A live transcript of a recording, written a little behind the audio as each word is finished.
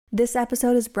This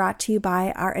episode is brought to you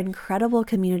by our incredible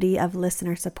community of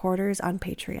listener supporters on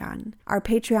Patreon. Our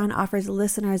Patreon offers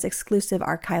listeners exclusive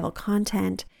archival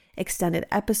content, extended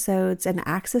episodes, and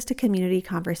access to community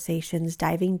conversations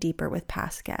diving deeper with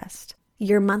past guests.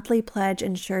 Your monthly pledge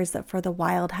ensures that For the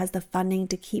Wild has the funding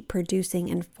to keep producing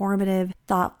informative,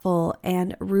 thoughtful,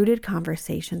 and rooted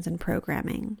conversations and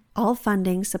programming. All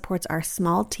funding supports our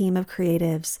small team of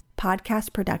creatives,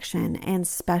 podcast production, and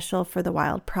special For the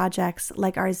Wild projects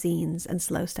like our zines and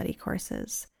slow study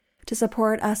courses. To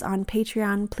support us on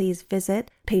Patreon, please visit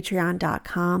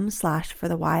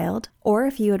patreon.com/forthewild. Or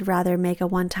if you would rather make a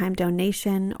one-time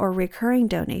donation or recurring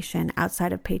donation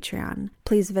outside of Patreon,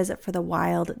 please visit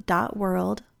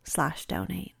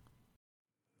forthewild.world/donate.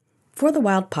 For the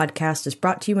Wild podcast is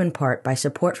brought to you in part by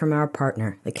support from our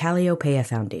partner, the Calliopeia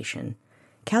Foundation.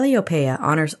 Calliopeia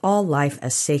honors all life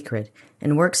as sacred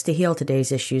and works to heal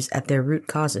today's issues at their root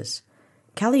causes.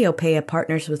 Calliopeia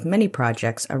partners with many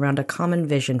projects around a common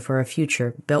vision for a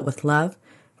future built with love,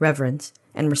 reverence,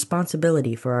 and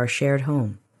responsibility for our shared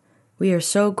home. We are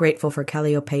so grateful for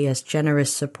Calliopeia's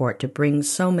generous support to bring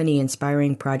so many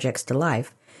inspiring projects to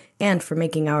life and for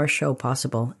making our show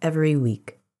possible every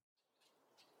week.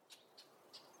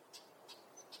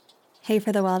 Hey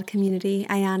For the Wild community,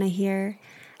 Ayana here.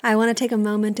 I want to take a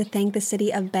moment to thank the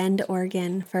city of Bend,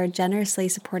 Oregon for generously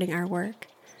supporting our work.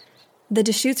 The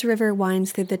Deschutes River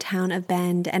winds through the town of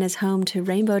Bend and is home to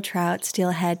rainbow trout,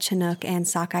 steelhead, chinook, and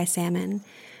sockeye salmon,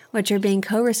 which are being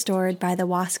co-restored by the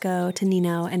Wasco,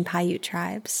 Tenino, and Paiute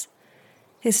tribes.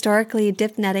 Historically,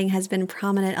 dip netting has been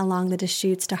prominent along the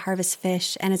Deschutes to harvest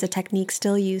fish and is a technique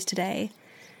still used today.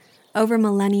 Over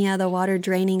millennia, the water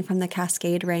draining from the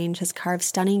Cascade Range has carved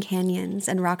stunning canyons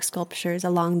and rock sculptures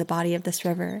along the body of this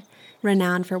river,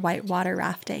 renowned for whitewater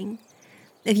rafting.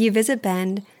 If you visit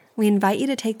Bend, we invite you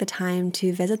to take the time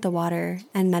to visit the water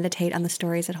and meditate on the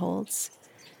stories it holds.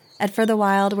 At For the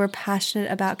Wild, we're passionate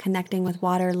about connecting with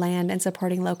water, land, and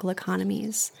supporting local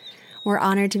economies. We're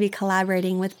honored to be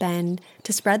collaborating with Bend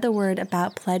to spread the word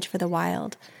about Pledge for the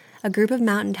Wild, a group of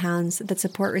mountain towns that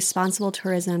support responsible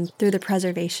tourism through the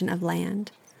preservation of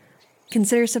land.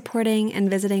 Consider supporting and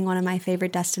visiting one of my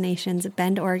favorite destinations,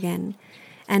 Bend, Oregon,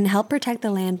 and help protect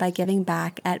the land by giving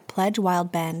back at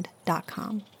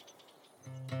pledgewildbend.com.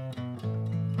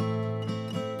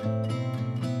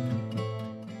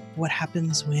 What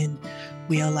happens when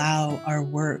we allow our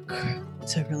work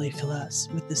to really fill us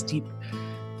with this deep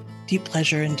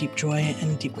pleasure and deep joy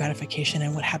and deep gratification?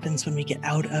 And what happens when we get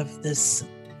out of this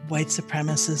white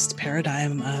supremacist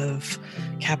paradigm of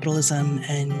capitalism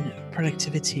and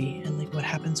productivity? And what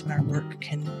happens when our work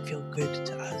can feel good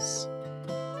to us?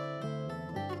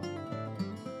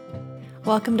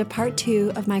 Welcome to part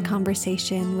 2 of my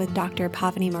conversation with Dr.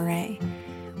 Pavani Moray,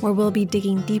 where we'll be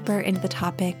digging deeper into the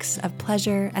topics of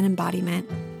pleasure and embodiment,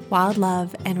 wild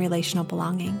love, and relational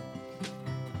belonging.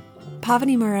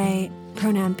 Pavani Moray,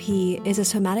 pronoun P, is a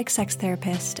somatic sex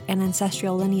therapist and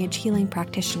ancestral lineage healing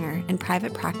practitioner in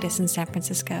private practice in San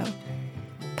Francisco.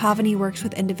 Pavani works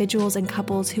with individuals and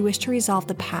couples who wish to resolve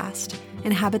the past,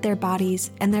 inhabit their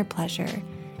bodies and their pleasure,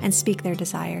 and speak their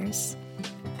desires.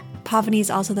 Pavani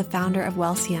is also the founder of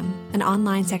Welsium, an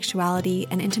online sexuality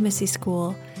and intimacy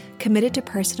school committed to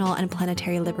personal and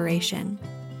planetary liberation.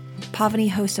 Pavani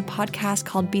hosts a podcast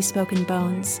called Bespoken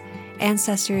Bones,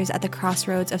 Ancestors at the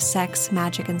Crossroads of Sex,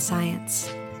 Magic, and Science.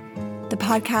 The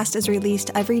podcast is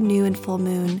released every new and full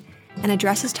moon and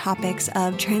addresses topics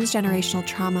of transgenerational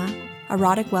trauma,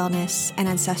 erotic wellness, and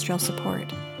ancestral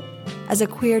support. As a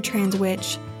queer trans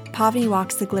witch, Pavani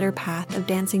walks the glitter path of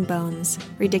dancing bones,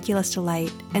 ridiculous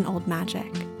delight, and old magic.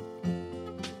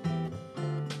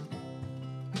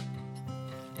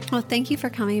 Well, thank you for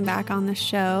coming back on the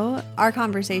show. Our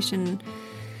conversation,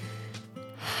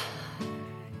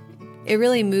 it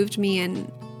really moved me, and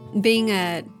being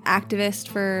an activist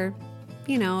for,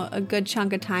 a good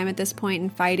chunk of time at this point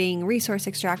and fighting resource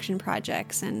extraction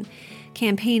projects and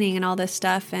campaigning and all this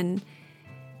stuff, and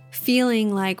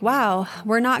feeling like, wow,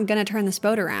 we're not going to turn this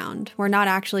boat around. We're not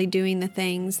actually doing the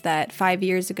things that 5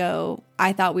 years ago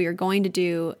I thought we were going to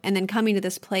do. And then coming to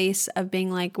this place of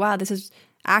being like, wow, this is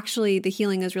actually, the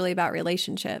healing is really about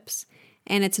relationships.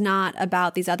 And it's not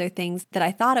about these other things that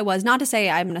I thought it was. Not to say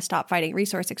I'm going to stop fighting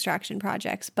resource extraction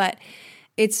projects, but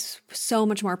it's so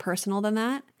much more personal than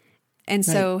that. And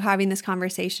so having this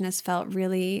conversation has felt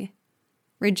really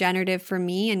regenerative for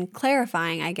me and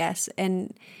clarifying, I guess,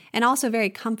 and also very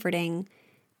comforting,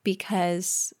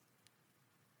 because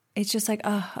it's just like,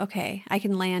 oh, okay, I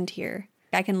can land here.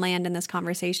 I can land in this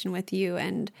conversation with you,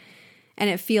 and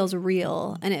it feels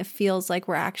real, and it feels like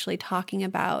we're actually talking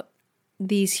about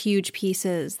these huge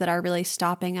pieces that are really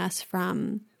stopping us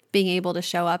from being able to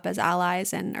show up as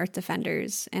allies and earth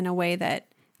defenders in a way that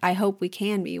I hope we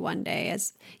can be one day,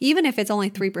 as even if it's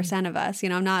only 3% of us.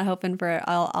 I'm not hoping for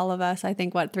all of us. I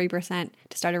think 3%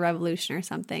 to start a revolution or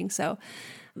something. So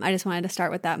I just wanted to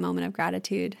start with that moment of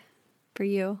gratitude for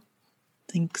you.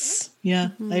 Thanks. Yeah,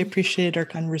 I appreciated our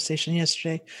conversation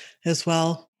yesterday as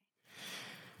well.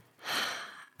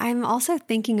 I'm also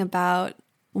thinking about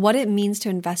what it means to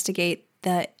investigate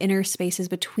the inner spaces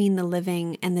between the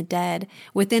living and the dead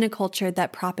within a culture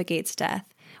that propagates death,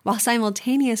 while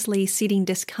simultaneously seeding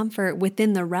discomfort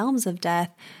within the realms of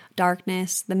death,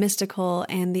 darkness, the mystical,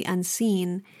 and the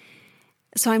unseen.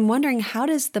 So I'm wondering, how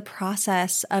does the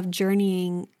process of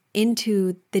journeying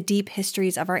into the deep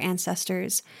histories of our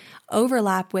ancestors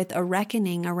overlap with a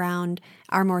reckoning around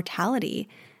our mortality,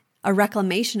 a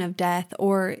reclamation of death,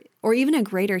 or even a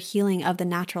greater healing of the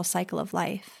natural cycle of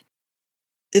life?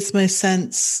 It's my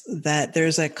sense that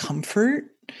there's a comfort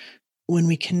when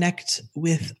we connect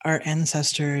with our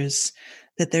ancestors,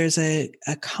 that there's a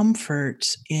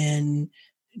comfort in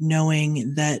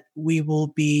knowing that we will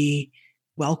be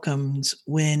welcomed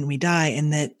when we die.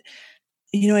 And that,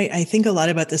 I think a lot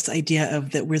about this idea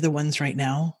of that we're the ones right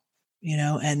now,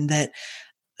 and that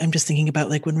I'm just thinking about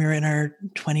like when we were in our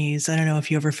 20s. I don't know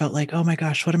if you ever felt like, oh my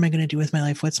gosh, what am I going to do with my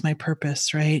life? What's my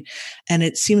purpose? Right. And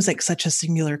it seems like such a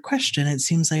singular question. It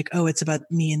seems like, oh, it's about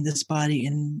me in this body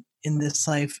in this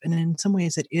life. And in some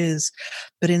ways it is,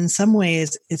 but in some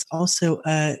ways it's also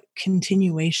a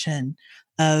continuation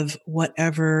of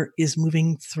whatever is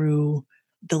moving through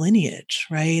the lineage,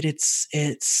 right? It's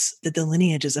that the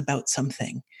lineage is about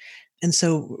something. And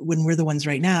so when we're the ones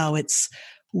right now,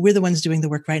 we're the ones doing the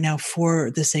work right now for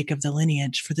the sake of the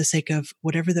lineage, for the sake of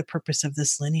whatever the purpose of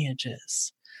this lineage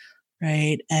is,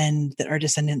 right? And that our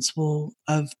descendants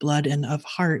of blood and of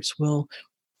hearts will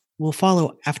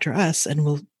follow after us, and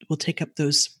will take up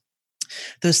those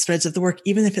threads of the work,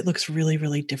 even if it looks really,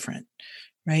 really different,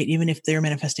 right? Even if their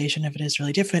manifestation of it is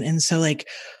really different. And so like,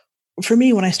 for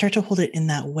me, when I start to hold it in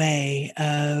that way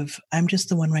of, I'm just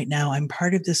the one right now, I'm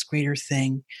part of this greater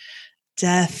thing.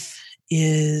 Death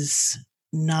is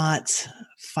not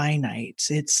finite.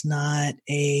 It's not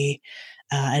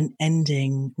an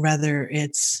ending. Rather,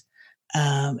 it's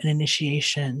an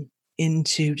initiation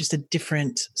into just a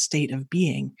different state of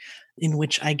being in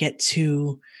which I get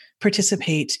to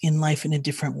participate in life in a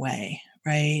different way,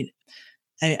 right?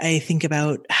 I think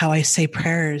about how I say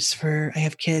prayers I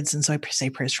have kids. And so I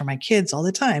say prayers for my kids all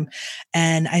the time.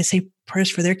 And I say prayers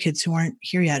for their kids who aren't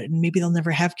here yet. And maybe they'll never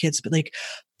have kids, but like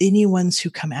any ones who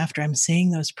come after, I'm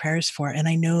saying those prayers for. And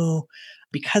I know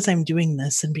because I'm doing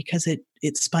this and because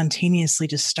it spontaneously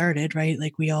just started, right?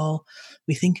 Like we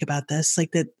think about this,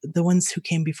 like that the ones who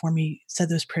came before me said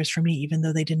those prayers for me, even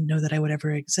though they didn't know that I would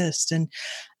ever exist. And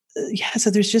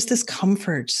so there's just this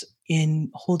comfort in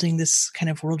holding this kind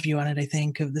of worldview on it, I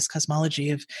think, of this cosmology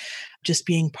of just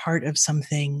being part of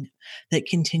something that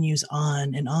continues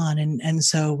on and on. And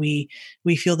so we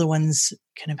feel the ones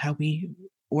kind of how we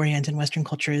orient in Western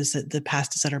culture is that the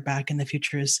past is at our back and the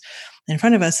future is in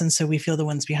front of us. And so we feel the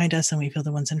ones behind us and we feel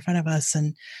the ones in front of us.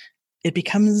 And it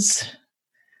becomes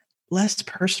less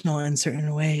personal in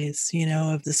certain ways,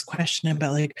 of this question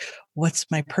about like, what's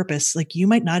my purpose? Like you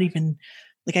might not even,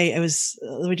 like I was,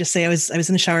 let me just say, I was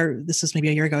in the shower. This was maybe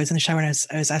a year ago. I was in the shower and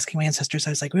I was asking my ancestors. I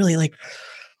was like, really, like,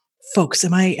 folks,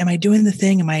 am I doing the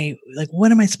thing? Am I like,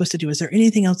 what am I supposed to do? Is there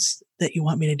anything else that you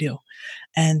want me to do?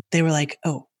 And they were like,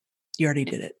 oh, you already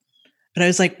did it. But I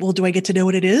was like, well, do I get to know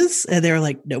what it is? And they were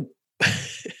like, nope.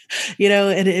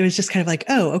 And it was just kind of like,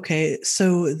 oh, okay.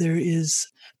 So there's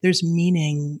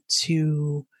meaning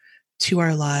to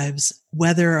our lives,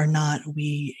 whether or not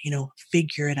we,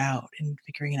 figure it out, and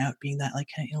figuring it out being that like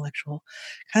kind of intellectual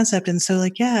concept. And so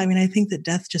like, yeah, I mean, I think that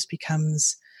death just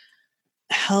becomes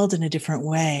held in a different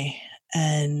way,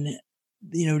 and,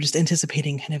 just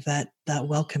anticipating kind of that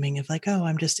welcoming of like, oh,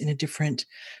 I'm just in a different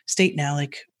state now.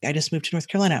 Like I just moved to North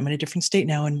Carolina. I'm in a different state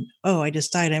now. And oh, I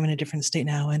just died. I'm in a different state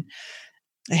now. And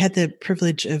I had the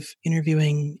privilege of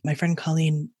interviewing my friend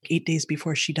Colleen 8 days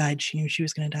before she died. She knew she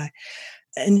was going to die.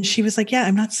 And she was like, yeah,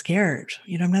 I'm not scared.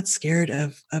 I'm not scared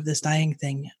of this dying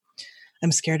thing.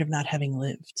 I'm scared of not having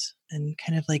lived. And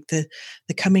kind of like the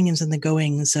comings and the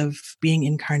goings of being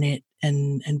incarnate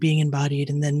and being embodied,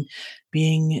 and then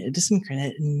being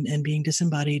disincarnate and being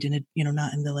disembodied in a,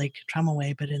 not in the like trauma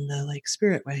way, but in the like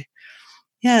spirit way.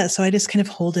 Yeah. So I just kind of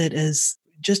hold it as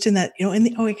just in that,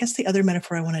 I guess the other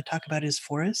metaphor I want to talk about is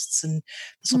forests. And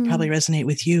this will probably resonate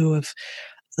with you, of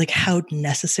like how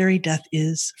necessary death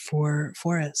is for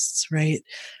forests, right?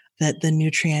 that the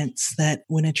nutrients that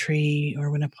when a tree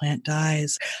or when a plant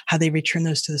dies, how they return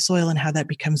those to the soil and how that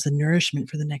becomes the nourishment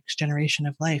for the next generation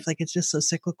of life. Like it's just so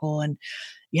cyclical. And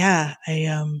yeah,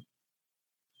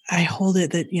 I hold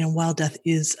it that, while death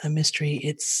is a mystery,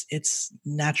 it's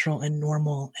natural and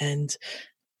normal. And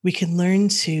we can learn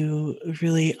to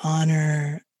really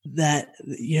honor that,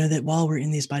 that while we're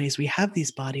in these bodies, we have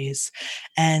these bodies,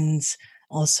 and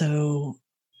also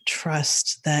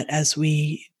trust that as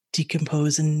we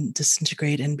decompose and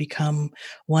disintegrate and become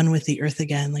one with the earth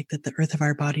again, like that the earth of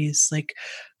our bodies like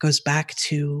goes back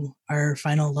to our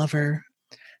final lover.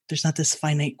 There's not this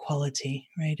finite quality,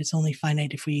 right? It's only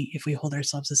finite if we hold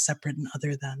ourselves as separate and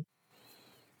other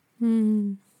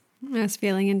than. I was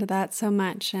feeling into that so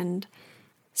much. And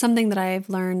something that I've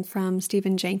learned from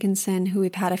Stephen Jenkinson, who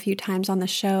we've had a few times on the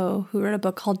show, who wrote a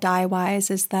book called Die Wise,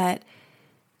 is that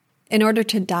in order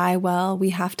to die well, we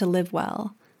have to live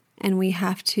well. And we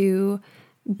have to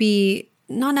be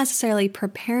not necessarily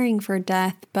preparing for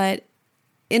death, but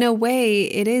in a way,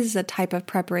 it is a type of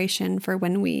preparation for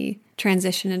when we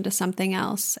transition into something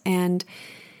else, and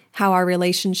how our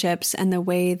relationships and the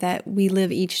way that we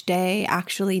live each day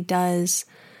actually does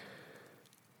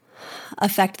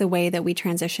affect the way that we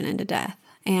transition into death.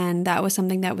 And that was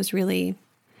something that was really,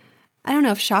 I don't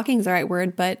know if shocking is the right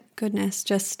word, but goodness,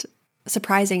 just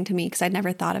surprising to me because I'd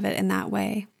never thought of it in that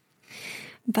way.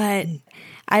 But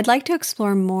I'd like to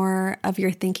explore more of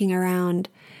your thinking around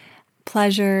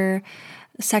pleasure,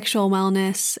 sexual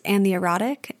wellness, and the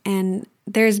erotic. And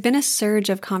there's been a surge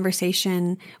of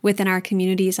conversation within our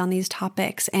communities on these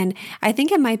topics. And I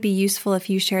think it might be useful if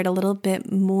you shared a little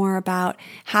bit more about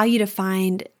how you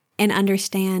defined and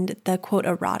understand the quote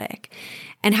erotic,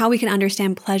 and how we can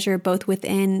understand pleasure both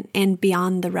within and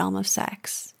beyond the realm of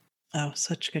sex. Oh,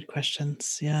 such good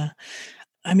questions. Yeah.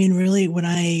 I mean, really, when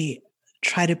I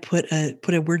try to put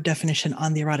a word definition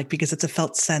on the erotic, because it's a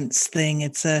felt sense thing,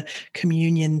 it's a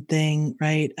communion thing,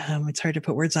 right? It's hard to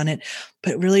put words on it,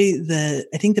 but really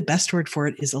I think the best word for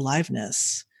it is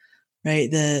aliveness, right?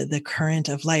 The current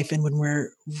of life. And when we're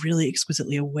really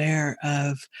exquisitely aware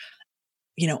of,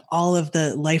 all of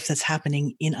the life that's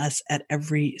happening in us at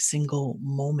every single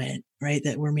moment, right?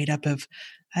 That we're made up of,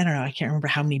 I don't know, I can't remember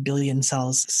how many billion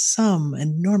cells, some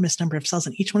enormous number of cells,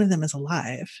 and each one of them is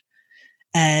alive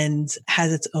and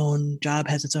has its own job,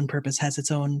 has its own purpose, has its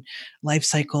own life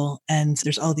cycle. And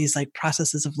there's all these like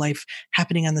processes of life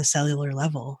happening on the cellular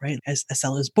level, right? As a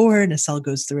cell is born, a cell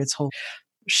goes through its whole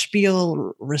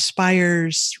spiel,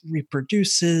 respires,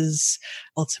 reproduces,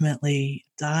 ultimately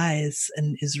dies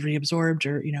and is reabsorbed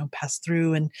or, passed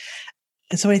through. And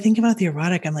so I think about the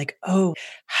erotic, I'm like, oh,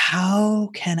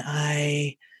 how can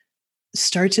I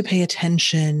start to pay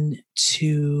attention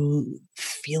to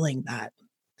feeling that?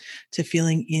 To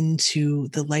feeling into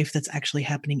the life that's actually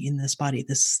happening in this body,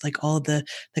 this like all of the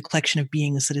collection of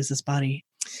beings that is this body,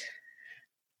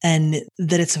 and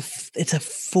that it's a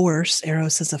force.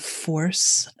 Eros is a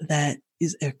force that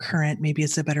is a current. Maybe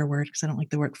it's a better word because I don't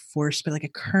like the word force, but like a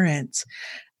current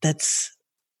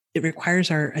it requires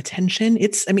our attention.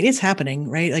 It's happening,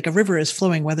 right? Like a river is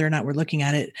flowing, whether or not we're looking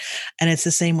at it. And it's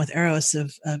the same with Eros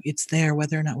of it's there,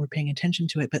 whether or not we're paying attention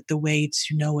to it. But the way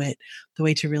to know it, the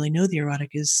way to really know the erotic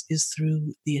is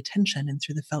through the attention and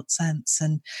through the felt sense.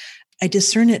 And I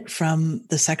discern it from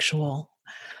the sexual,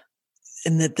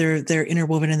 and that they're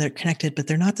interwoven and they're connected, but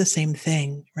they're not the same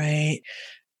thing, right?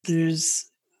 There's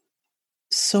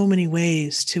so many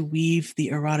ways to weave the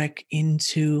erotic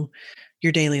into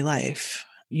your daily life.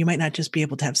 You might not just be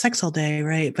able to have sex all day,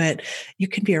 right? But you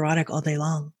can be erotic all day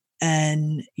long,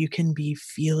 and you can be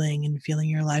feeling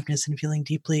your aliveness and feeling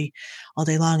deeply all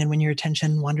day long. And when your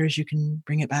attention wanders, you can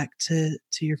bring it back to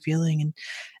your feeling.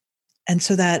 And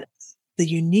so that the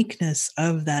uniqueness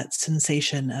of that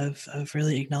sensation of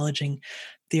really acknowledging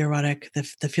the erotic,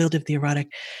 the field of the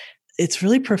erotic, it's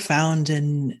really profound,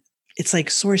 and it's like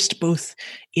sourced both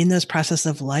in those processes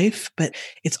of life, but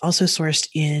it's also sourced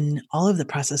in all of the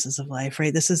processes of life,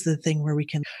 right? This is the thing where we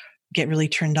can get really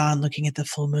turned on looking at the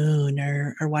full moon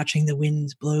or watching the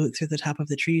winds blow through the top of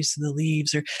the trees, through the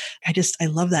leaves. Or I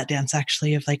love that dance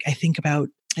actually of like, I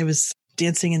was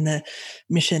dancing in the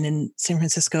Mission in San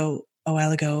Francisco a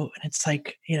while ago, and it's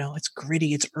like, it's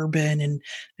gritty, it's urban, and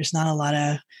there's not a lot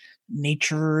of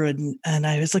nature. And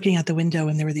I was looking out the window,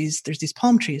 and there's these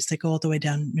palm trees that go all the way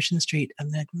down Mission Street,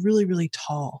 and they're really, really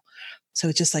tall. So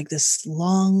it's just like this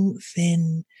long,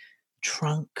 thin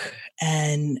trunk.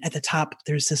 And at the top,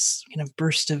 there's this kind of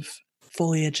burst of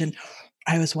foliage. And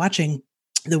I was watching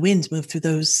the wind move through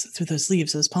those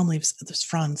leaves, those palm leaves, those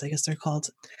fronds, I guess they're called.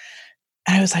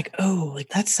 And I was like, oh, like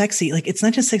that's sexy. Like, it's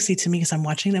not just sexy to me because I'm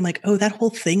watching them. Like, oh, that whole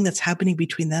thing that's happening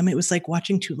between them. It was like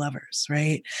watching two lovers,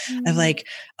 right? Of like,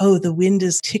 oh, the wind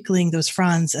is tickling those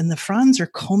fronds and the fronds are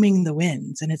combing the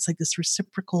winds. And it's like this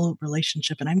reciprocal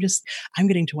relationship. And I'm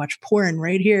getting to watch porn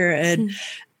right here. And,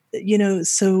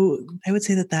 so I would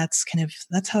say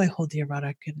that's how I hold the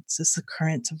erotic. It's just the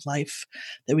current of life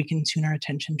that we can tune our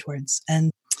attention towards.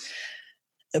 And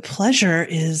pleasure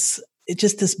is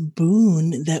just this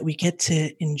boon that we get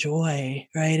to enjoy,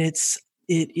 right? It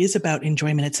is about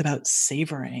enjoyment. It's about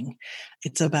savoring.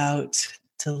 It's about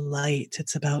delight.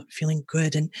 It's about feeling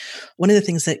good. And one of the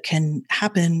things that can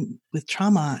happen with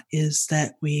trauma is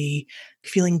that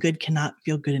feeling good cannot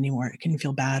feel good anymore. It can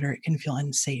feel bad or it can feel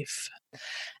unsafe.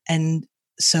 And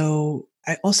so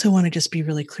I also want to just be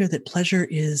really clear that pleasure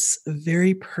is a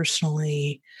very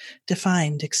personally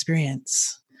defined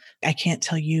experience. I can't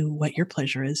tell you what your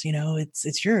pleasure is,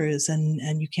 it's yours,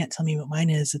 and you can't tell me what mine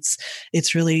is.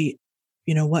 It's really,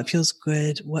 what feels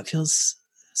good, what feels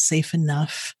safe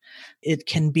enough. It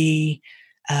can be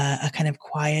a kind of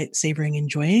quiet, savoring,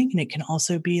 enjoying, and it can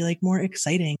also be like more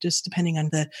exciting, just depending on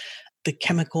the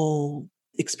chemical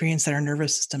experience that our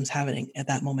nervous system's having at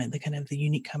that moment, the kind of the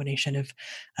unique combination of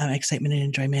excitement and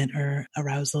enjoyment, or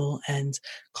arousal and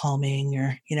calming,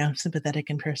 or sympathetic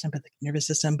and parasympathetic nervous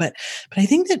system. But I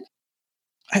think that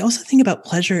I also think about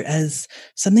pleasure as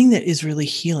something that is really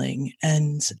healing,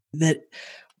 and that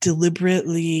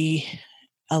deliberately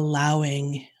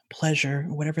allowing pleasure,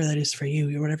 whatever that is for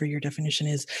you, or whatever your definition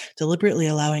is, deliberately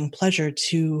allowing pleasure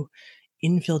to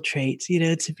infiltrate,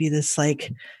 to be this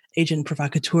like agent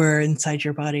provocateur inside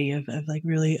your body of like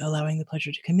really allowing the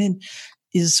pleasure to come in,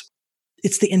 it's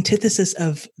the antithesis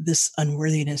of this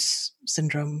unworthiness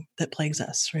syndrome that plagues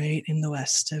us, right, in the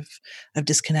West, of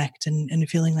disconnect and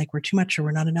feeling like we're too much, or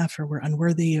we're not enough, or we're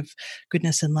unworthy of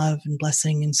goodness and love and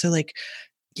blessing. And so like,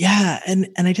 yeah. And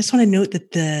I just want to note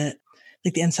that the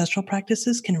ancestral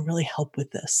practices can really help with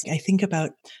this. I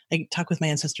talk with my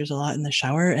ancestors a lot in the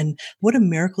shower, and what a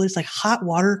miracle is, like, hot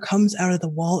water comes out of the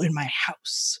wall in my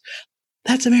house.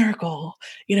 That's a miracle,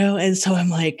 And so I'm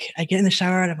like, I get in the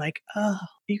shower and I'm like, oh,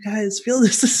 you guys feel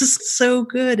this. This is so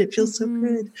good. It feels so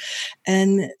good.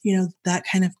 And, that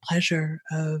kind of pleasure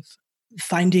of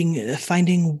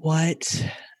finding what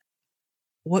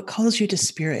calls you to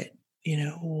spirit,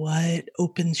 what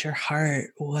opens your heart,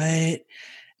 what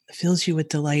fills you with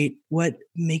delight, what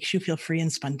makes you feel free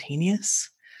and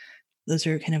spontaneous. Those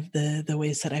are kind of the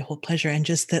ways that I hold pleasure. And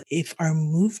just that if I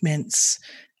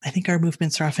think our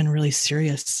movements are often really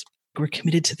serious. We're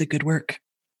committed to the good work.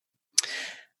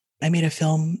 I made a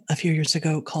film a few years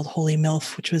ago called Holy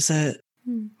MILF, which was a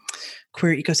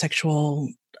queer, ecosexual,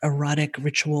 erotic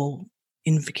ritual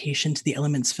invocation to the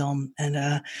elements film.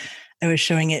 And I was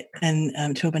showing it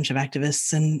to a bunch of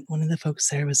activists, and one of the folks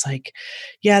there was like,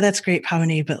 yeah, that's great,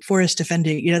 Pavani, but forest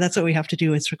defending, that's what we have to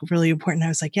do. It's really important. I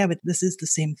was like, yeah, but this is the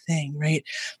same thing, right?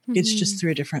 Mm-hmm. It's just through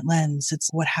a different lens.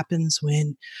 It's what happens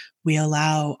when we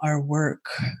allow our work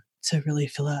to really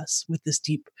fill us with this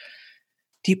deep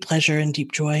pleasure and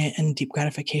deep joy and deep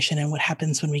gratification. And what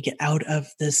happens when we get out of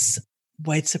this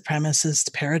white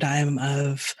supremacist paradigm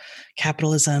of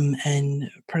capitalism and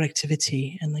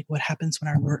productivity, and like what happens when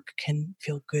our work can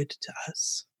feel good to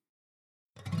us.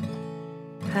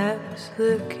 I was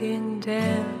looking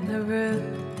down the road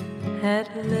at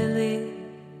a lily,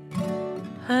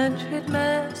 100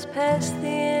 miles past the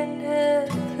end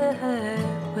of the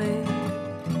highway.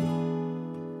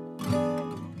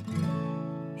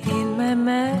 In my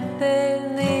mind their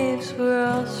leaves were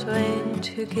all swaying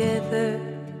together,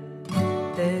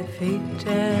 their feet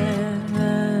down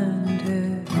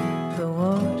under the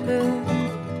water.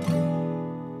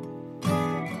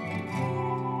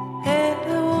 And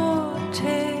I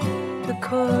wanted the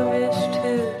chorus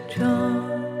to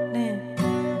join in,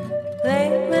 lay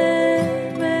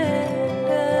my mind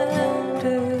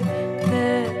under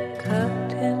that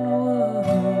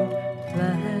cottonwood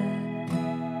line.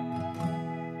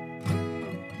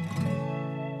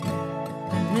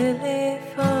 A lily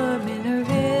forming a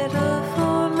riddle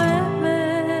for my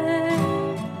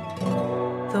mind,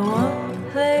 the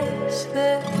one place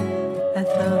that I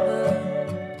thought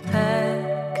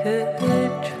I could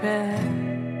try.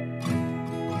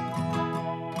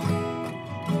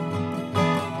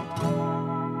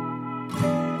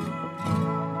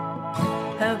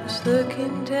 I was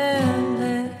looking down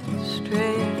that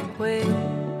straightway,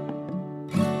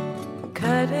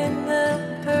 cutting the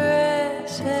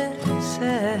horizon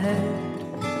side.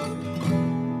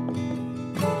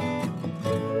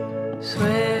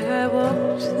 Swear I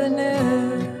walked the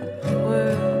new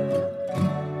world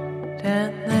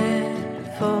down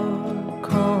that far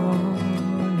corner.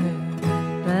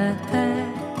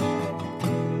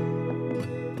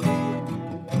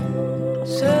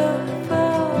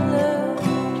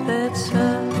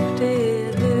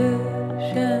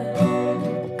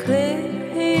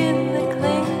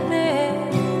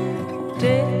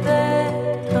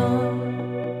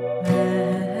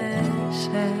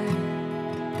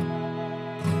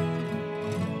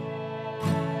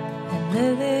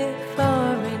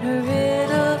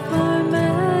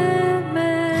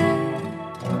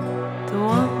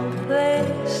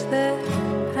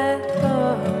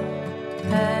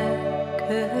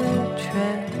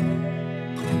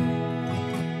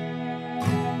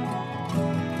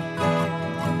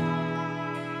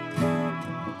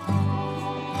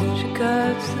 She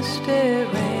guards the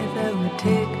stairway that would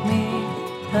take me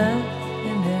up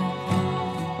and up.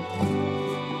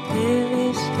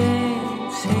 Lily's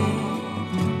dancing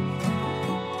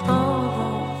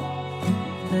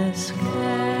on the skyline.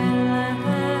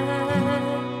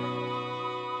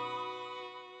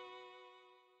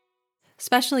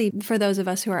 Especially for those of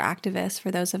us who are activists,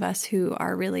 for those of us who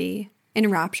are really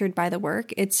enraptured by the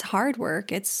work. It's hard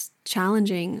work. It's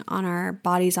challenging on our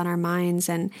bodies, on our minds,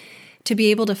 and to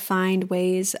be able to find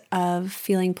ways of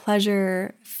feeling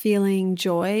pleasure, feeling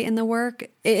joy in the work,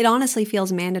 it honestly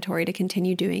feels mandatory to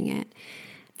continue doing it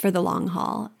for the long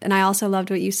haul. And I also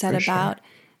loved what you said about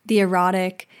the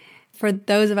erotic. For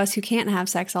those of us who can't have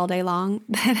sex all day long,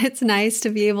 that it's nice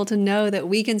to be able to know that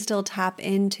we can still tap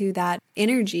into that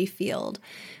energy field.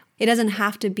 It doesn't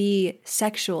have to be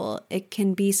sexual. It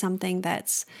can be something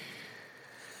that's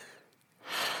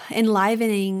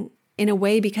enlivening in a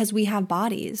way because we have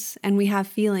bodies and we have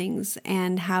feelings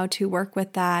and how to work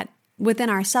with that within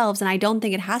ourselves. And I don't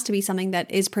think it has to be something that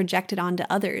is projected onto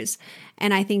others.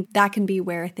 And I think that can be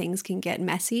where things can get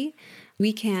messy.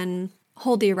 We can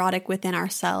hold the erotic within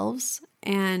ourselves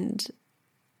and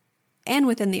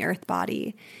within the earth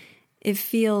body. It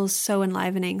feels so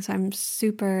enlivening. So I'm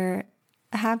super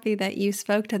happy that you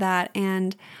spoke to that.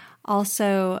 And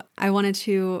also, I wanted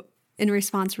to, in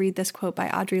response, read this quote by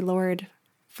Audre Lorde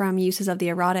from Uses of the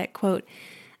Erotic, quote,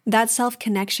 "That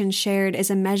self-connection shared is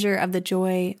a measure of the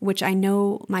joy which I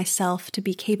know myself to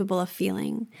be capable of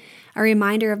feeling, a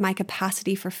reminder of my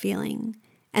capacity for feeling.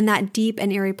 And that deep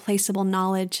and irreplaceable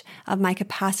knowledge of my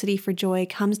capacity for joy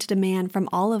comes to demand from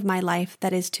all of my life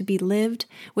that is to be lived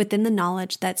within the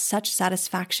knowledge that such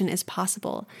satisfaction is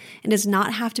possible and does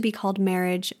not have to be called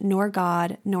marriage, nor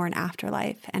God, nor an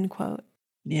afterlife," end quote.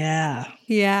 Yeah.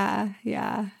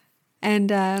 Yeah. And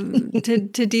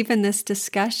to deepen this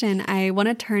discussion, I want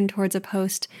to turn towards a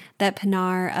post that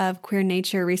Pinar of Queer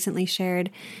Nature recently shared,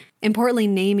 importantly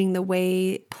naming the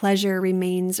way pleasure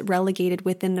remains relegated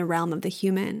within the realm of the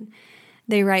human.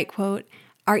 They write, quote,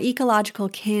 "Our ecological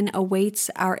kin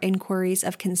awaits our inquiries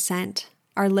of consent,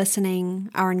 our listening,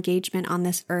 our engagement on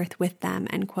this earth with them,"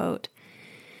 end quote.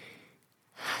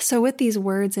 So with these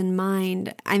words in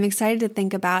mind, I'm excited to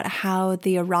think about how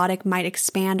the erotic might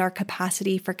expand our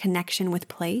capacity for connection with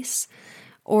place,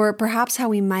 or perhaps how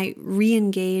we might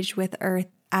re-engage with earth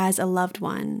as a loved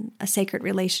one, a sacred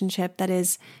relationship that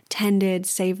is tended,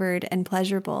 savored, and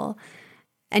pleasurable.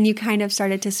 And you kind of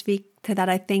started to speak to that,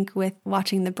 I think, with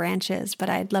watching the branches, but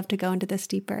I'd love to go into this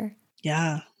deeper.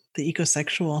 Yeah, the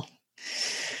ecosexual.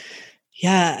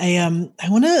 Yeah, I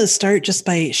want to start just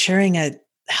by sharing a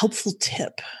helpful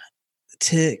tip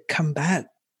to combat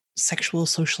sexual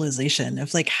socialization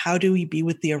of like, how do we be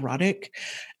with the erotic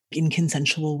in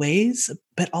consensual ways,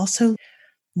 but also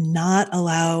not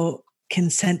allow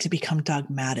consent to become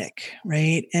dogmatic,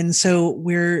 right? And so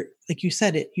we're, like you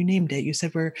said it, you named it, you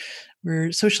said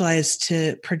we're socialized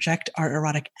to project our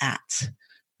erotic at,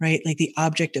 right? Like the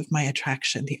object of my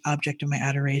attraction, the object of my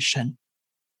adoration.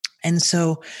 And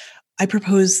so I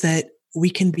propose that we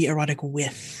can be erotic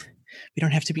with. We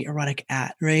don't have to be erotic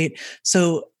at, right?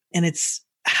 So, and it's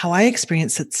how I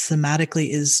experience it somatically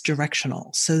is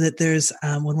directional. So that there's,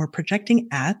 when we're projecting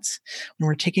at, when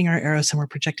we're taking our eros and we're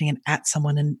projecting it at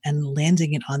someone and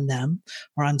landing it on them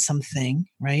or on something,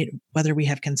 right? Whether we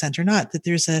have consent or not, that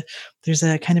there's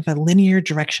a kind of a linear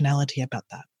directionality about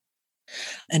that.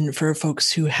 And for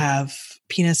folks who have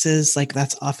penises, like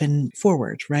that's often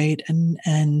forward, right?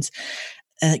 And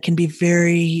it can be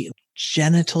very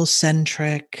genital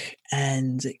centric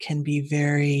and it can be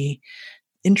very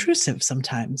intrusive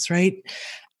sometimes, right?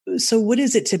 So what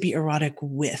is it to be erotic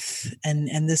with? And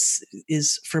this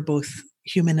is for both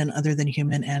human and other than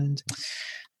human. And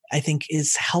I think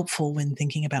is helpful when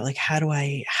thinking about like, how do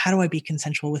I be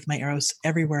consensual with my eros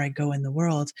everywhere I go in the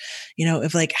world? You know,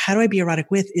 if like, how do I be erotic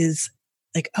with is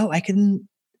like, oh, I can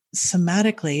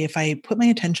somatically, if I put my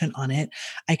attention on it,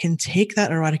 I can take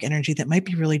that erotic energy that might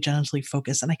be really genitally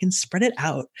focused and I can spread it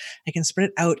out. I can spread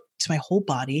it out to my whole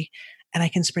body and I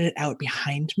can spread it out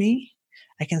behind me.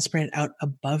 I can spread it out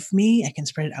above me. I can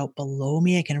spread it out below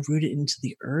me. I can root it into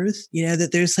the earth. You know,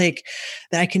 that there's like,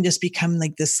 that I can just become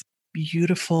like this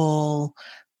beautiful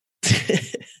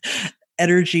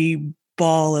energy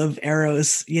ball of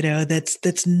eros, you know,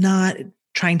 that's not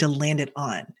trying to land it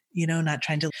on, you know, not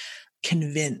trying to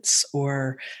convince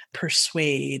or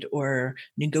persuade or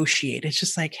negotiate. It's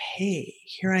just like, hey,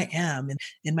 here I am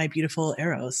in my beautiful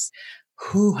eros.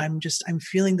 I'm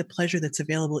feeling the pleasure that's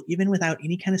available even without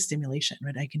any kind of stimulation,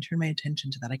 right? I can turn my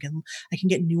attention to that. I can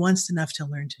get nuanced enough to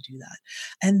learn to do that.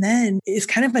 And then it's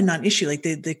kind of a non-issue, like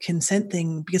the consent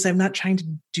thing, because I'm not trying to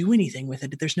do anything with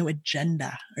it. There's no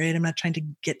agenda, right? I'm not trying to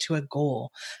get to a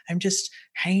goal. I'm just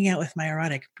hanging out with my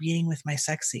erotic, being with my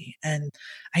sexy. And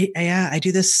I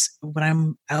do this when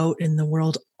I'm out in the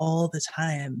world all the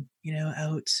time,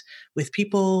 out with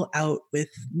people, out with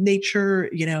nature,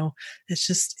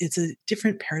 it's a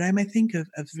different paradigm, I think, of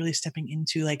really stepping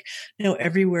into like,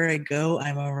 everywhere I go,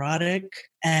 I'm erotic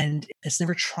and it's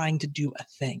never trying to do a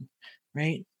thing,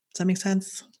 right? Does that make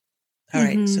sense? All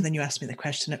right. So then you asked me the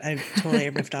question. I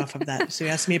totally riffed off of that. So you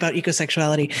asked me about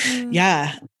ecosexuality.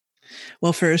 Yeah.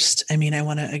 Well, first, I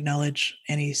want to acknowledge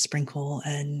Annie Sprinkle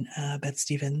and Beth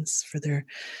Stevens for their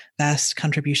vast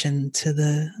contribution to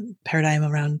the paradigm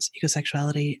around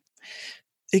ecosexuality.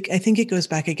 I think it goes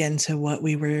back again to what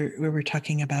we were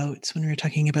talking about when we were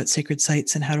talking about sacred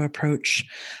sites and how to approach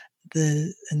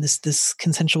this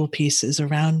consensual piece is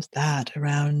around that.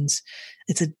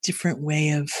 It's a different way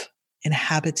of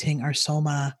inhabiting our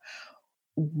soma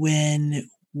when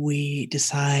we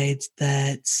decide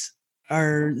that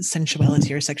our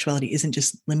sensuality or sexuality isn't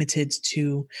just limited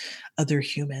to other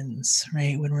humans,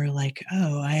 right? When we're like,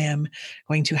 oh, I am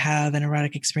going to have an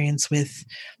erotic experience with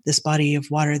this body of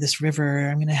water, this river.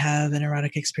 I'm going to have an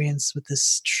erotic experience with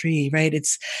this tree, right?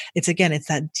 It's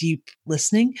that deep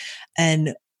listening.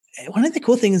 And one of the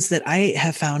cool things that I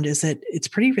have found is that it's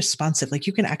pretty responsive. Like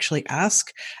you can actually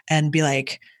ask and be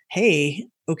like, hey,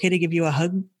 okay to give you a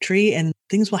hug, tree, and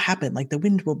things will happen. Like the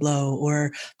wind will blow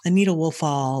or a needle will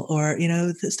fall or,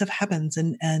 stuff happens.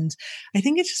 And I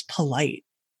think it's just polite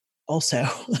also.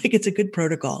 Like it's a good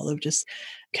protocol of just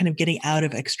kind of getting out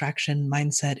of extraction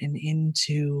mindset and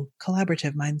into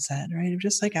collaborative mindset, right? Of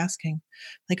just like asking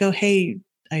like, oh, hey,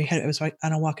 I was on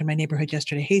a walk in my neighborhood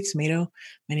yesterday. Hey, tomato.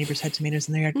 My neighbors had tomatoes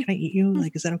in their yard. Can I eat you?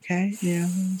 Like, is that okay?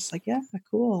 It's like, yeah,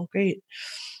 cool. Great.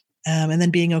 And then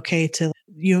being okay to,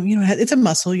 it's a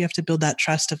muscle. You have to build that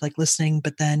trust of like listening,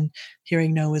 but then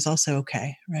hearing no is also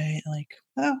okay, right? Like,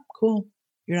 oh, cool.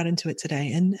 You're not into it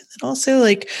today. And also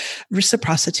like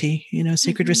reciprocity,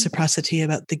 sacred reciprocity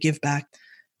about the give back.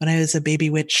 When I was a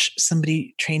baby witch,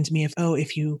 somebody trained me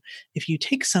if you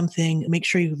take something, make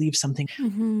sure you leave something,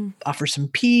 offer some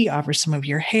pee, offer some of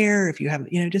your hair. If you have,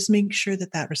 just make sure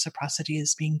that reciprocity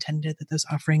is being tended, that those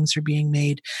offerings are being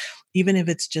made, even if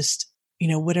it's just,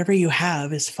 whatever you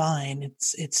have is fine.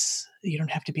 It's, you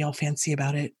don't have to be all fancy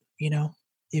about it.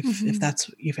 If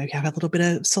you have a little bit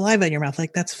of saliva in your mouth,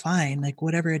 like that's fine, like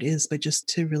whatever it is, but just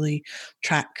to really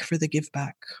track for the give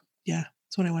back. Yeah.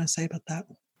 That's what I want to say about that.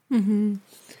 Mm-hmm.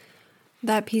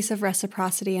 That piece of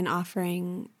reciprocity and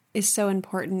offering is so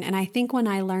important. And I think when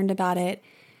I learned about it,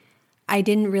 I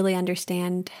didn't really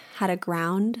understand how to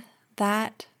ground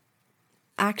that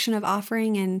action of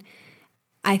offering. And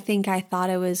I think I thought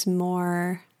it was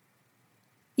more,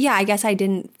 I guess I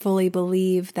didn't fully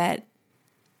believe that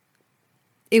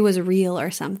it was real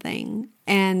or something.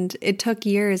 And it took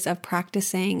years of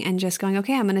practicing and just going,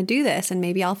 okay, I'm going to do this. And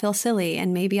maybe I'll feel silly.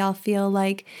 And maybe I'll feel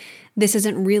like this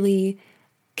isn't really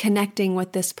connecting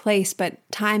with this place. But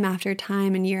time after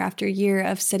time and year after year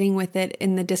of sitting with it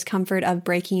in the discomfort of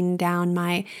breaking down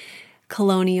my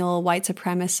colonial, white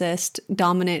supremacist,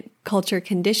 dominant culture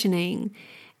conditioning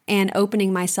and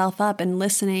opening myself up and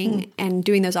listening and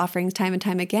doing those offerings time and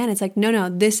time again, it's like, no,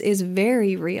 this is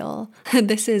very real.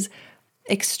 This is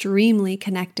extremely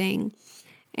connecting.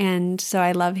 And so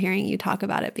I love hearing you talk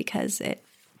about it because it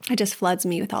just floods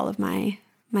me with all of my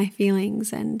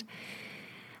feelings. And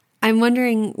I'm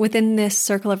wondering, within this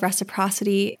circle of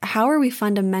reciprocity, how are we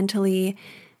fundamentally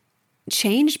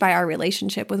changed by our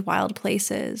relationship with wild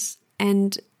places?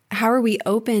 And how are we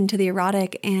open to the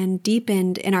erotic and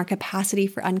deepened in our capacity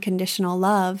for unconditional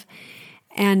love?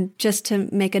 And just to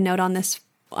make a note on this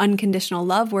unconditional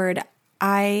love word,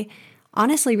 I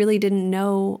honestly really didn't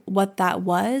know what that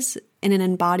was in an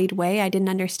embodied way. I didn't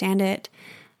understand it.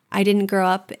 I didn't grow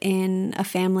up in a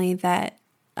family that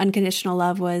unconditional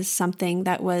love was something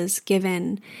that was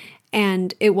given.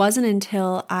 And it wasn't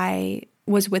until I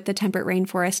was with the temperate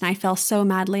rainforest and I fell so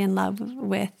madly in love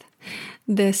with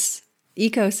this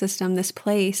ecosystem, this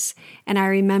place. And I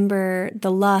remember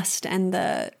the lust and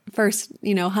the first,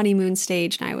 honeymoon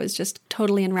stage, and I was just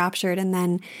totally enraptured. And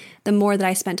then the more that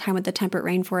I spent time with the temperate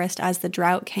rainforest as the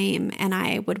drought came, and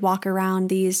I would walk around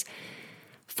these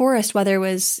forest, whether it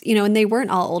was, and they weren't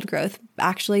all old growth.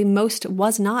 Actually, most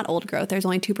was not old growth. There's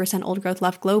only 2% old growth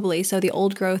left globally. So the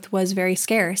old growth was very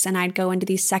scarce. And I'd go into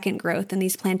these second growth and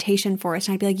these plantation forests.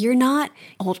 And I'd be like, you're not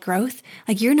old growth.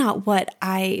 Like, you're not what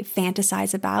I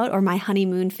fantasize about or my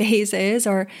honeymoon phase is.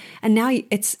 And now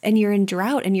and you're in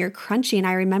drought and you're crunchy. And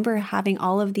I remember having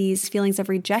all of these feelings of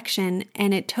rejection.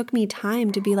 And it took me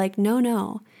time to be like,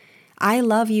 no. I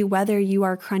love you whether you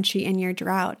are crunchy in your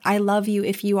drought. I love you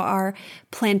if you are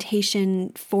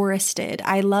plantation forested.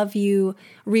 I love you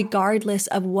regardless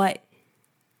of what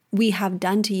we have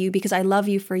done to you, because I love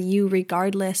you for you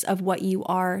regardless of what you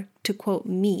are, to quote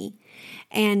me.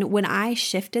 And when I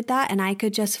shifted that and I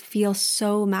could just feel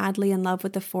so madly in love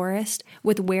with the forest,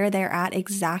 with where they're at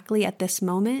exactly at this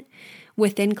moment,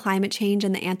 within climate change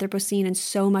and the Anthropocene and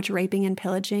so much raping and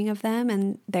pillaging of them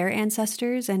and their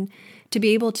ancestors, and to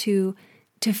be able to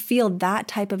feel that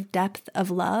type of depth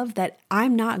of love, that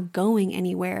I'm not going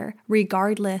anywhere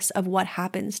regardless of what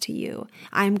happens to you.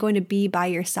 I'm going to be by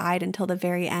your side until the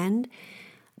very end.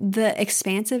 The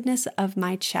expansiveness of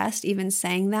my chest, even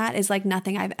saying that, is like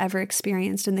nothing I've ever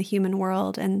experienced in the human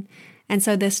world. And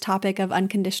so this topic of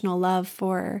unconditional love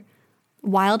for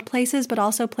wild places, but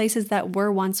also places that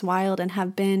were once wild and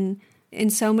have been in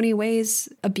so many ways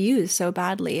abused so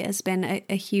badly, has been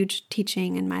a huge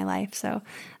teaching in my life. So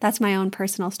that's my own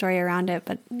personal story around it.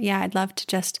 But yeah, I'd love to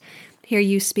just hear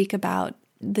you speak about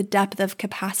the depth of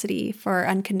capacity for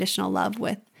unconditional love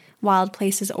with wild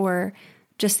places or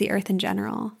just the earth in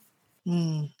general.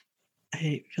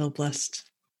 I feel blessed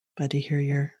to hear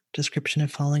your description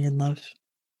of falling in love.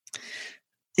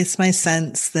 It's my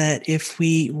sense that if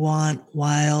we want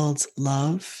wild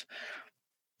love,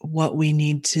 what we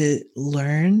need to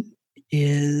learn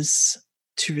is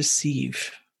to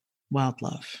receive wild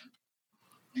love.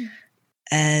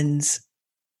 And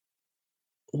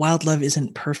wild love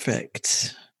isn't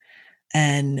perfect.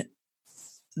 And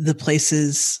the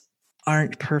places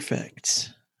aren't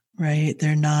perfect, right?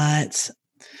 They're not,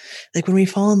 like, when we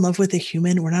fall in love with a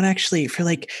human, we're not actually, for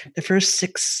like the first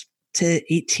 6 to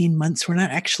 18 months, we're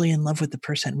not actually in love with the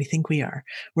person we think we are.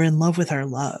 We're in love with our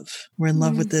love. We're in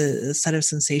love with the set of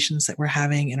sensations that we're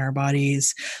having in our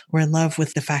bodies. We're in love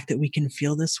with the fact that we can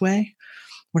feel this way.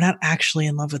 We're not actually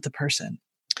in love with the person.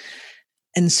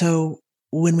 And so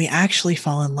when we actually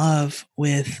fall in love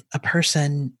with a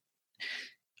person,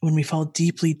 when we fall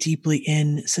deeply, deeply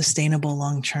in sustainable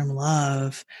long-term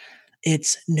love,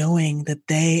 it's knowing that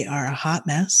they are a hot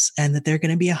mess and that they're going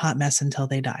to be a hot mess until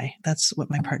they die. That's what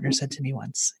my partner said to me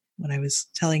once when I was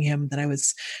telling him that I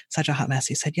was such a hot mess.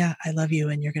 He said, yeah, I love you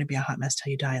and you're going to be a hot mess till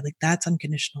you die. Like, that's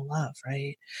unconditional love,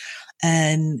 right?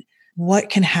 And what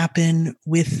can happen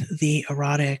with the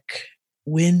erotic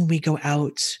when we go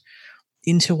out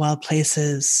into wild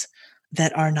places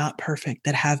that are not perfect,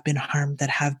 that have been harmed,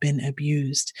 that have been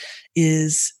abused,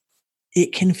 is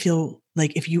it can feel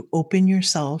like if you open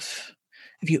yourself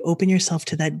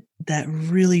to that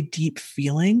really deep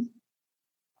feeling,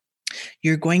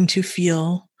 you're going to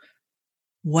feel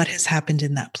what has happened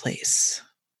in that place,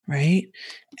 right?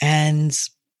 And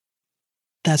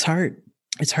that's hard.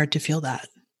 It's hard to feel that.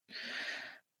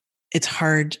 It's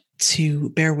hard to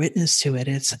bear witness to it.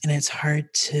 It's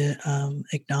hard to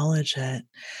acknowledge it.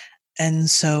 And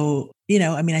so,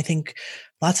 I think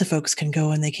lots of folks can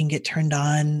go and they can get turned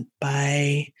on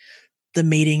by the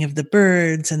mating of the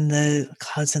birds and the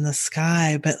clouds in the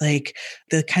sky. But like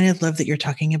the kind of love that you're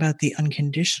talking about, the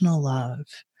unconditional love,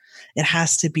 it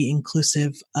has to be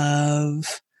inclusive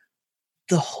of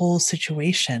the whole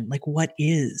situation. Like, what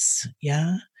is,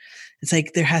 yeah? It's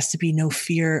like there has to be no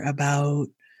fear about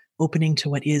opening to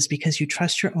what is, because you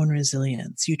trust your own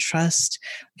resilience. You trust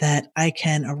that I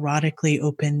can erotically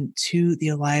open to the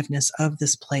aliveness of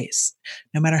this place,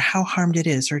 no matter how harmed it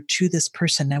is, or to this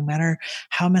person, no matter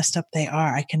how messed up they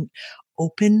are. I can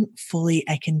open fully.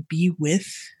 I can be with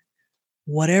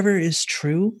whatever is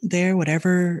true there,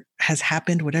 whatever has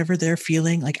happened, whatever they're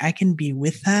feeling. Like, I can be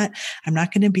with that. I'm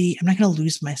not going to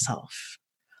lose myself.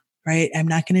 Right? I'm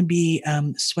not going to be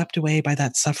swept away by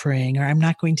that suffering, or I'm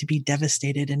not going to be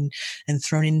devastated and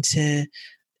thrown into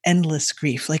endless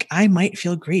grief. Like, I might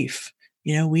feel grief.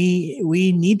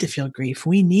 We need to feel grief.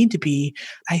 We need to be,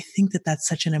 I think that that's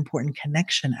such an important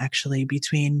connection actually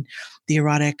between the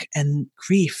erotic and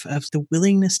grief, of the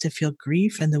willingness to feel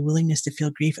grief and the willingness to feel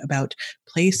grief about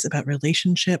place, about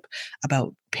relationship,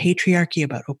 about patriarchy,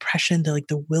 about oppression.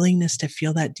 The willingness to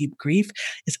feel that deep grief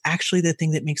is actually the thing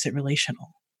that makes it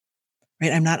relational.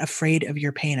 Right? I'm not afraid of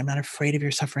your pain. I'm not afraid of your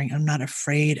suffering. I'm not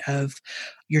afraid of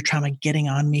your trauma getting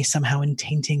on me somehow and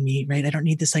tainting me, right? I don't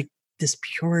need this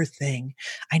pure thing.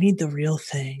 I need the real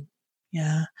thing.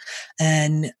 Yeah.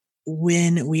 And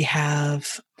when we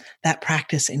have that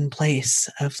practice in place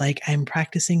of like, I'm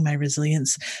practicing my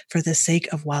resilience for the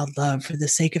sake of wild love, for the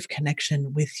sake of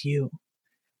connection with you,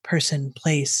 person,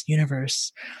 place,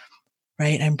 universe,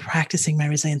 right? I'm practicing my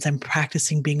resilience. I'm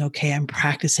practicing being okay. I'm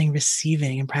practicing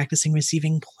receiving. I'm practicing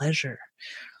receiving pleasure,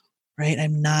 right?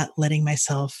 I'm not letting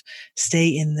myself stay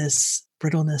in this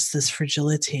brittleness, this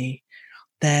fragility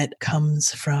that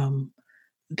comes from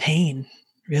pain,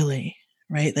 really,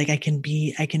 right? Like I can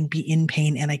be in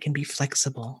pain and I can be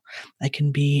flexible. I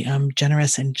can be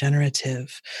generous and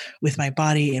generative with my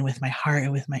body and with my heart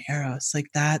and with my eros. Like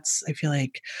that's, I feel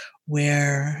like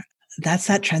where that's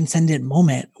that transcendent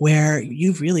moment where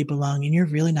you really belong and you're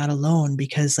really not alone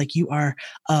because like you are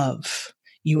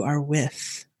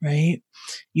with, right?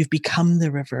 You've become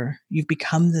the river, you've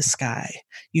become the sky,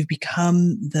 you've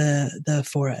become the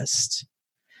forest.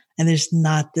 And there's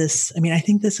not this, I mean, I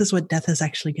think this is what death is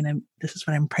actually this is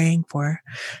what I'm praying for,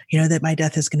 that my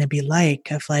death is going to be like,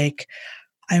 of like,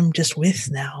 I'm just with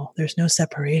now. There's no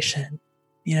separation,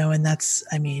 and that's,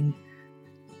 I mean,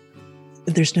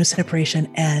 there's no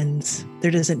separation and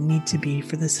there doesn't need to be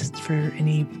for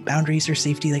any boundaries or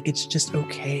safety. Like it's just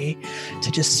okay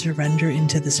to just surrender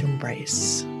into this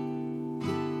embrace.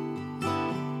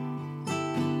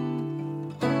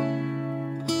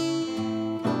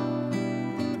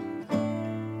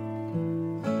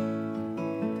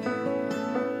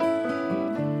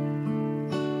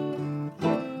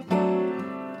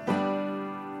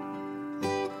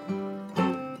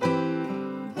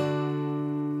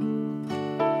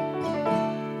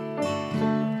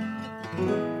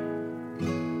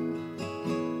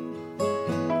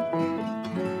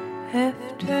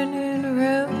 Afternoon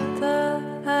road, the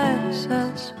eyes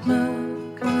of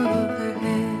smoke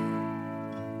overhead,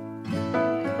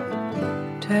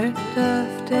 turned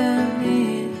off down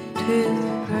into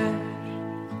the brush.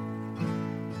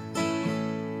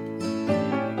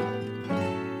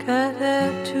 Got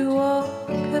out to walk,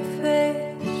 a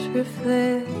face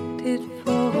reflected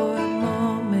for a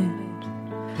moment,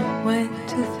 went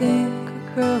to think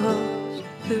across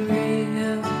the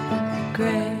Rio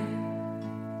Grande.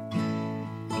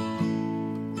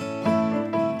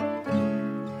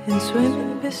 And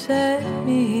swimming beside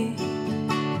me,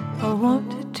 I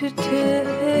wanted to tell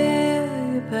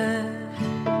you, but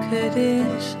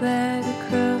couldn't slide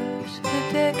across the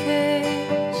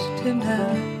decades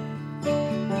tonight.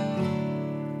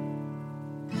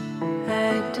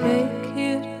 I'd take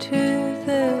you to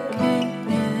the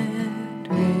Canyon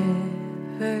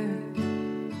River,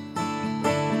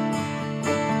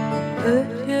 put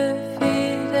your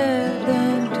feet out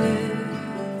under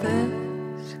the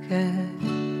sky.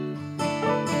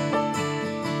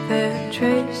 There are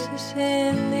traces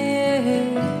in the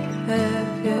air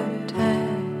of your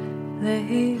time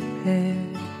laid bare,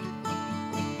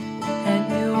 and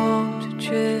you want to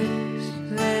just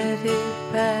let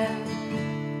it by.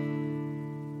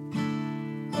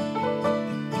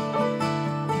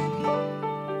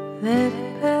 Let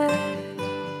it by.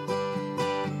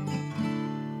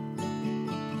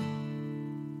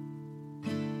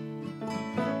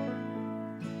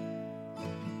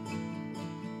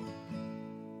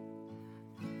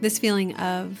 This feeling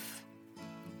of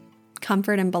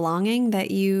comfort and belonging that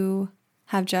you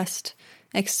have just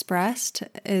expressed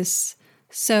is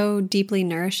so deeply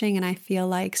nourishing. And I feel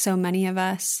like so many of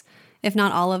us, if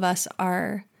not all of us,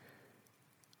 are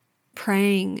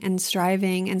praying and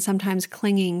striving and sometimes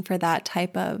clinging for that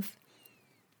type of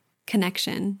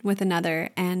connection with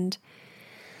another. And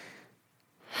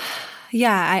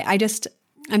yeah,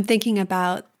 I'm thinking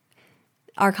about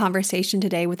our conversation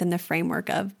today within the framework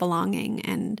of belonging,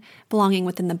 and belonging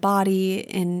within the body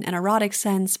in an erotic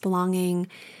sense, belonging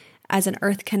as an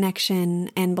earth connection,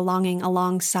 and belonging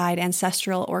alongside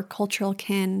ancestral or cultural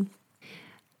kin.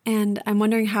 And I'm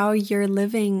wondering how you're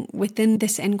living within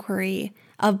this inquiry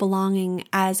of belonging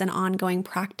as an ongoing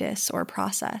practice or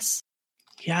process.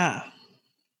 Yeah,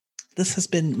 this has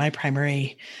been my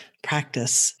primary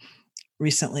practice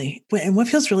recently. And what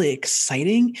feels really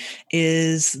exciting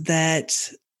is that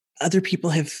other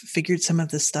people have figured some of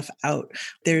this stuff out.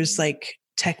 There's like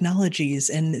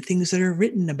technologies and things that are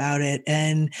written about it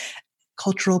and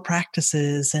cultural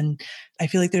practices. And I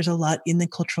feel like there's a lot in the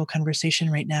cultural conversation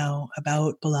right now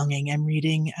about belonging. I'm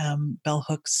reading Bell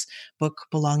Hooks' book,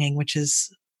 Belonging, which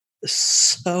is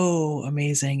so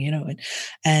amazing,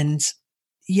 and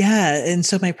yeah. And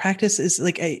so my practice is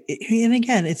like, and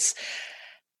again,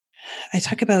 I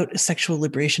talk about sexual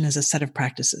liberation as a set of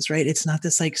practices, right? It's not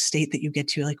this like state that you get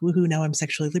to like, woohoo, now I'm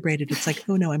sexually liberated. It's like,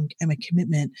 oh no, I'm a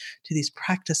commitment to these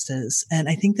practices. And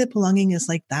I think that belonging is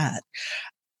like that.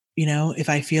 If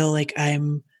I feel like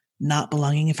I'm not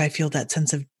belonging, if I feel that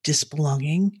sense of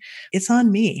disbelonging, it's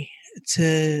on me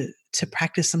to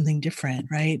practice something different,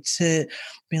 right? To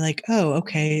be like, oh,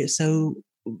 okay, so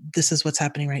this is what's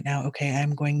happening right now. Okay,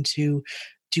 I'm going to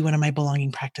do one of my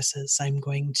belonging practices. I'm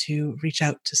going to reach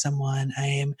out to someone. I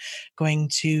am going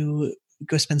to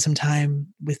go spend some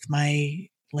time with my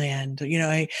land.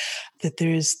 That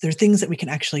there are things that we can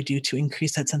actually do to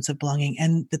increase that sense of belonging,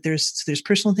 and that there's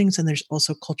personal things and there's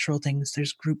also cultural things.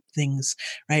 There's group things,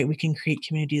 right? We can create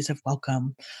communities of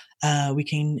welcome. We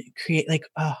can create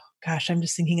oh gosh, I'm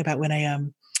just thinking about when I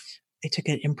took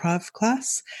an improv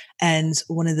class, and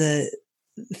one of the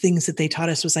things that they taught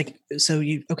us was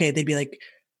they'd be like,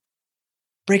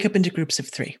 break up into groups of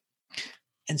 3.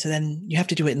 And so then you have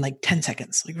to do it in 10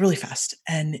 seconds, really fast.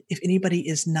 And if anybody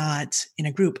is not in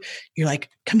a group, you're like,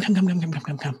 come,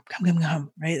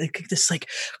 right? This,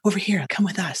 over here, come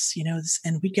with us,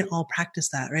 and we can all practice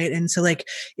that, right? And so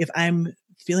if I'm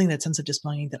feeling that sense of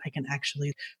disbelonging, that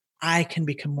I can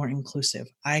become more inclusive.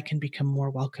 I can become more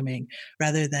welcoming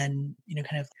rather than,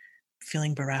 kind of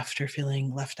feeling bereft or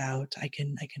feeling left out. I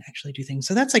can actually do things.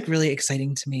 So that's really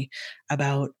exciting to me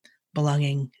about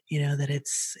belonging, that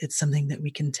it's something that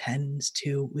we can tend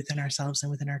to within ourselves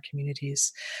and within our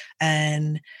communities.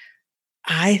 And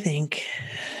I think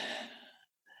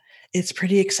it's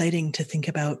pretty exciting to think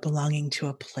about belonging to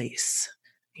a place.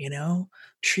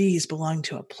 Trees belong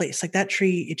to a place. That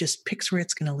tree, it just picks where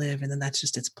it's going to live, and then that's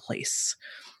just its place.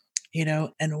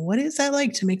 And what is that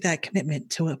like to make that commitment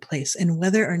to a place? And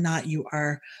whether or not you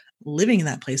are living in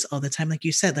that place all the time, like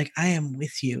you said, I am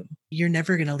with you. You're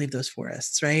never going to leave those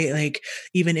forests, right?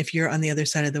 Even if you're on the other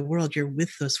side of the world, you're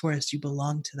with those forests. You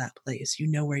belong to that place. You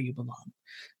know where you belong.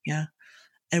 Yeah.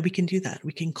 And we can do that.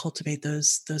 We can cultivate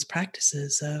those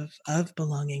practices of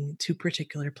belonging to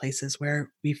particular places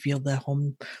where we feel the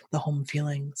home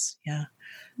feelings. Yeah.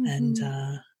 Mm-hmm.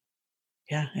 And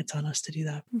it's on us to do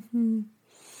that. Mm-hmm.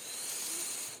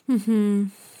 Mm-hmm.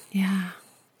 Yeah.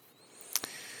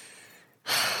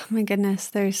 My goodness,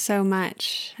 there's so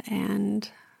much. And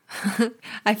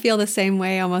I feel the same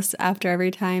way almost after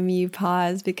every time you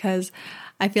pause, because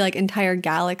I feel like entire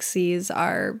galaxies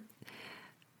are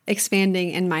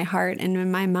expanding in my heart and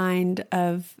in my mind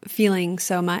of feeling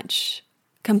so much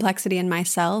complexity in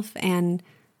myself, and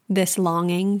this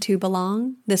longing to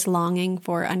belong, this longing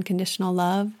for unconditional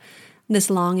love, this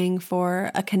longing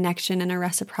for a connection and a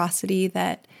reciprocity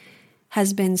that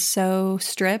has been so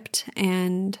stripped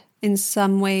and in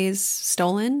some ways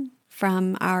stolen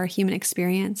from our human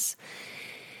experience.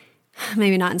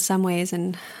 Maybe not in some ways,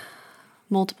 in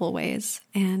multiple ways.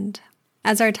 And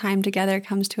as our time together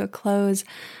comes to a close,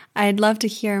 I'd love to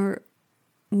hear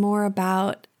more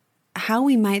about how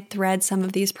we might thread some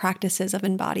of these practices of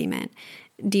embodiment,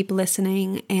 deep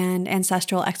listening, and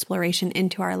ancestral exploration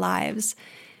into our lives.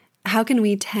 How can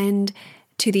we tend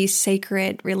to these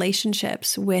sacred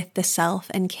relationships with the self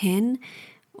and kin?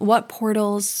 What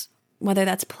portals, whether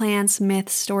that's plants,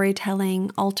 myths,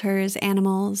 storytelling, altars,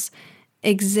 animals,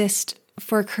 exist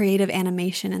for creative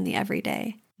animation in the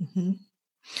everyday? Mm-hmm.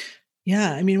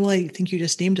 Yeah, I think you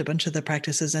just named a bunch of the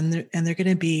practices, and they're going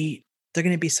to be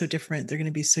so different. They're going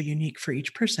to be so unique for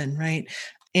each person, right?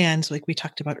 And like we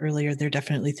talked about earlier, they're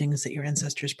definitely things that your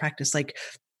ancestors practiced.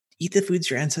 Eat the foods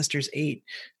your ancestors ate.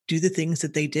 Do the things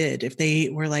that they did. If they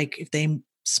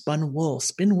spun wool,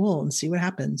 spin wool and see what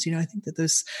happens. I think that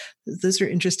those are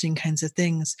interesting kinds of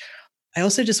things. I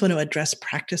also just want to address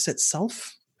practice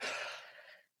itself.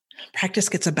 Practice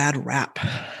gets a bad rap.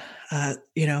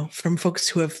 From folks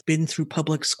who have been through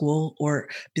public school or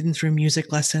been through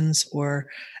music lessons or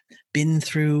been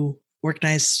through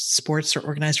organized sports or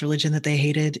organized religion that they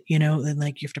hated, and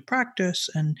you have to practice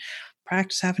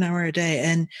half an hour a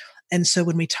day. And so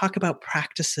when we talk about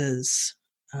practices,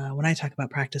 when I talk about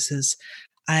practices,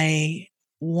 I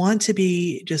want to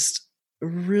be just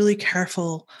really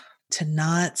careful to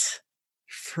not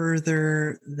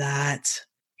further that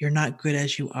you're not good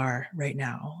as you are right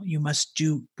now. You must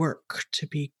do work to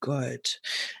be good,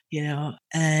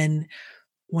 And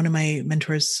one of my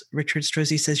mentors, Richard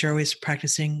Strozzi, says you're always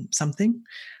practicing something.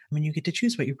 You get to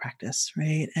choose what you practice,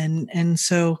 right? And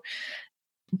so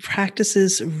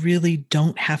practices really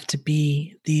don't have to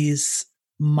be these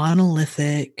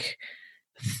monolithic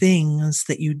things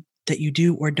that you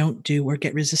do or don't do or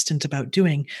get resistant about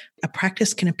doing. A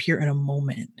practice can appear in a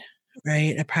moment,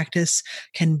 right? A practice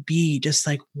can be just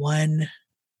one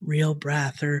real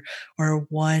breath or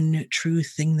one true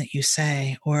thing that you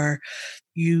say, or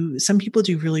some people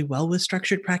do really well with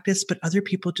structured practice, but other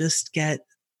people just get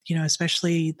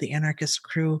especially the anarchist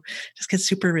crew just gets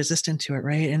super resistant to it,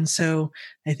 right? And so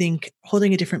I think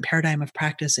holding a different paradigm of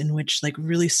practice in which like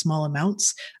really small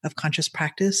amounts of conscious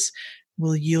practice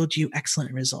will yield you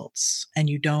excellent results. And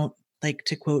you don't, like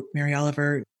to quote Mary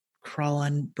Oliver, crawl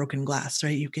on broken glass,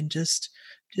 right? You can just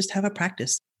have a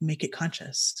practice, make it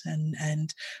conscious,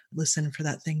 and listen for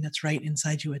that thing that's right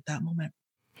inside you at that moment.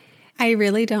 I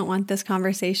really don't want this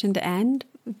conversation to end.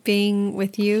 Being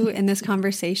with you in this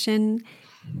conversation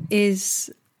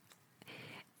is,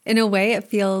 in a way, it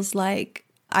feels like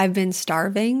I've been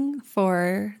starving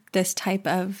for this type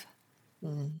of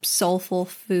soulful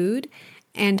food.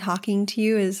 And talking to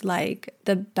you is like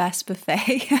the best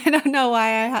buffet. I don't know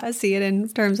why I see it in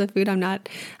terms of food. I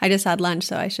just had lunch,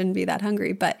 so I shouldn't be that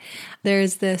hungry. But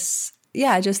there's this,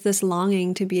 just this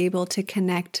longing to be able to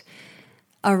connect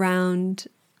around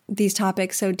these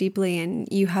topics so deeply. And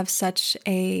you have such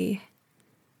a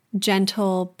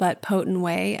gentle but potent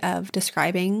way of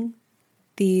describing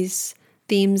these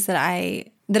themes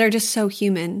that are just so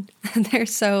human. They're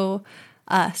so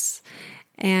us.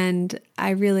 And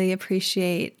I really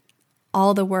appreciate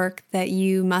all the work that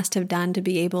you must have done to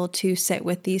be able to sit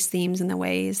with these themes in the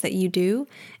ways that you do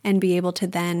and be able to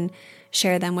then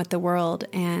share them with the world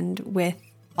and with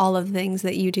all of the things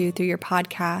that you do through your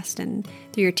podcast and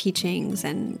through your teachings.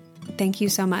 And thank you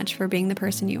so much for being the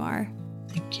person you are.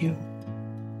 Thank you.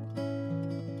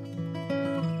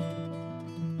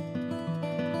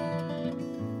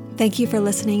 Thank you for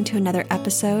listening to another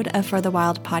episode of For the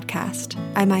Wild podcast.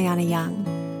 I'm Ayana Young.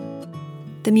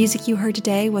 The music you heard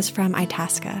today was from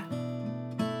Itasca.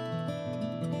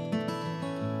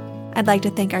 I'd like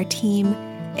to thank our team,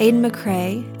 Aidan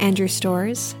McCrae, Andrew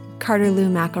Storrs, Carter Lou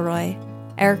McElroy,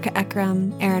 Erica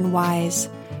Ekram, Aaron Wise,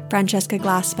 Francesca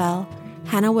Glassfell,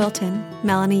 Hannah Wilton,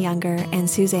 Melanie Younger, and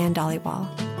Suzanne Dollywall.